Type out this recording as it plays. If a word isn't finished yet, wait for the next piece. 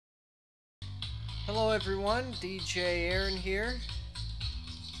Hello everyone, DJ Aaron here.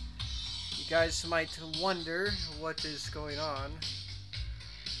 You guys might wonder what is going on.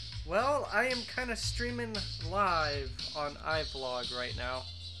 Well, I am kind of streaming live on iVlog right now.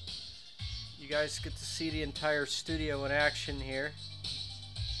 You guys get to see the entire studio in action here.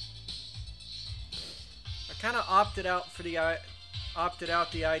 I kind of opted out the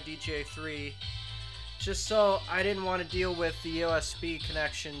iDJ3 just so I didn't want to deal with the USB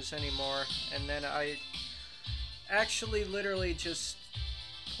connections anymore, and then I actually literally just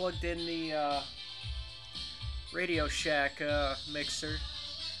plugged in the Radio Shack mixer.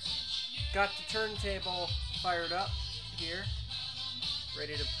 Got the turntable fired up here,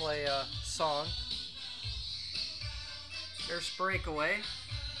 ready to play a song. There's Breakaway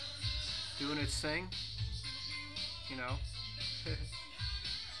doing its thing, you know.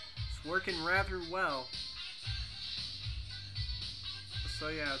 It's working rather well. So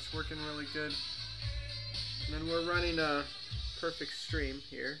yeah, it's working really good. And then we're running a perfect stream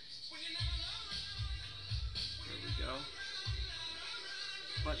here. There we go.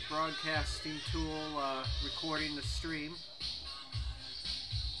 But broadcasting tool recording the stream.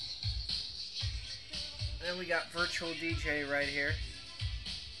 And we got virtual DJ right here.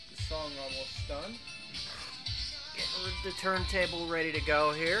 The song almost done. Getting the turntable ready to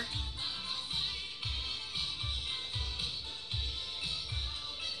go here.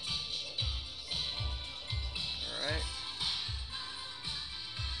 Alright.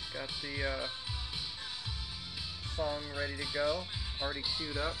 Got the song ready to go. Already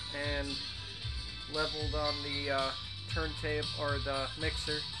queued up and leveled on the turntable or the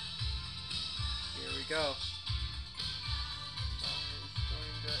mixer. Here we go. Song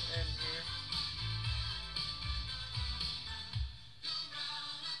is going to end here.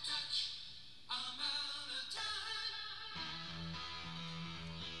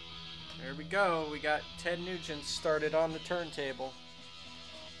 There we go. We got Ted Nugent started on the turntable.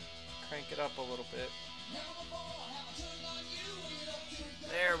 Crank it up a little bit.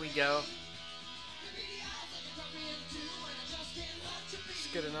 There we go. Let's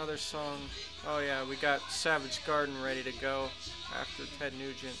get another song. Oh yeah, we got Savage Garden ready to go after Ted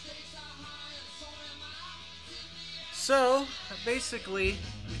Nugent. So, basically,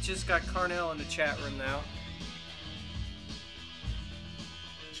 we just got Carnell in the chat room now.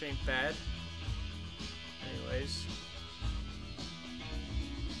 Which ain't bad. Anyways.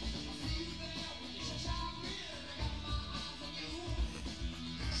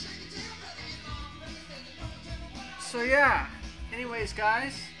 So yeah, anyways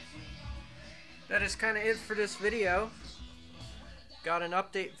guys, that is kind of it for this video. Got an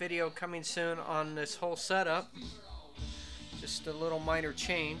update video coming soon on this whole setup. Just a little minor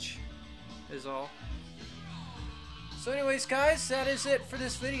change is all. So anyways guys, that is it for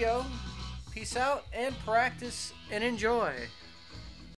this video. Peace out and practice and enjoy.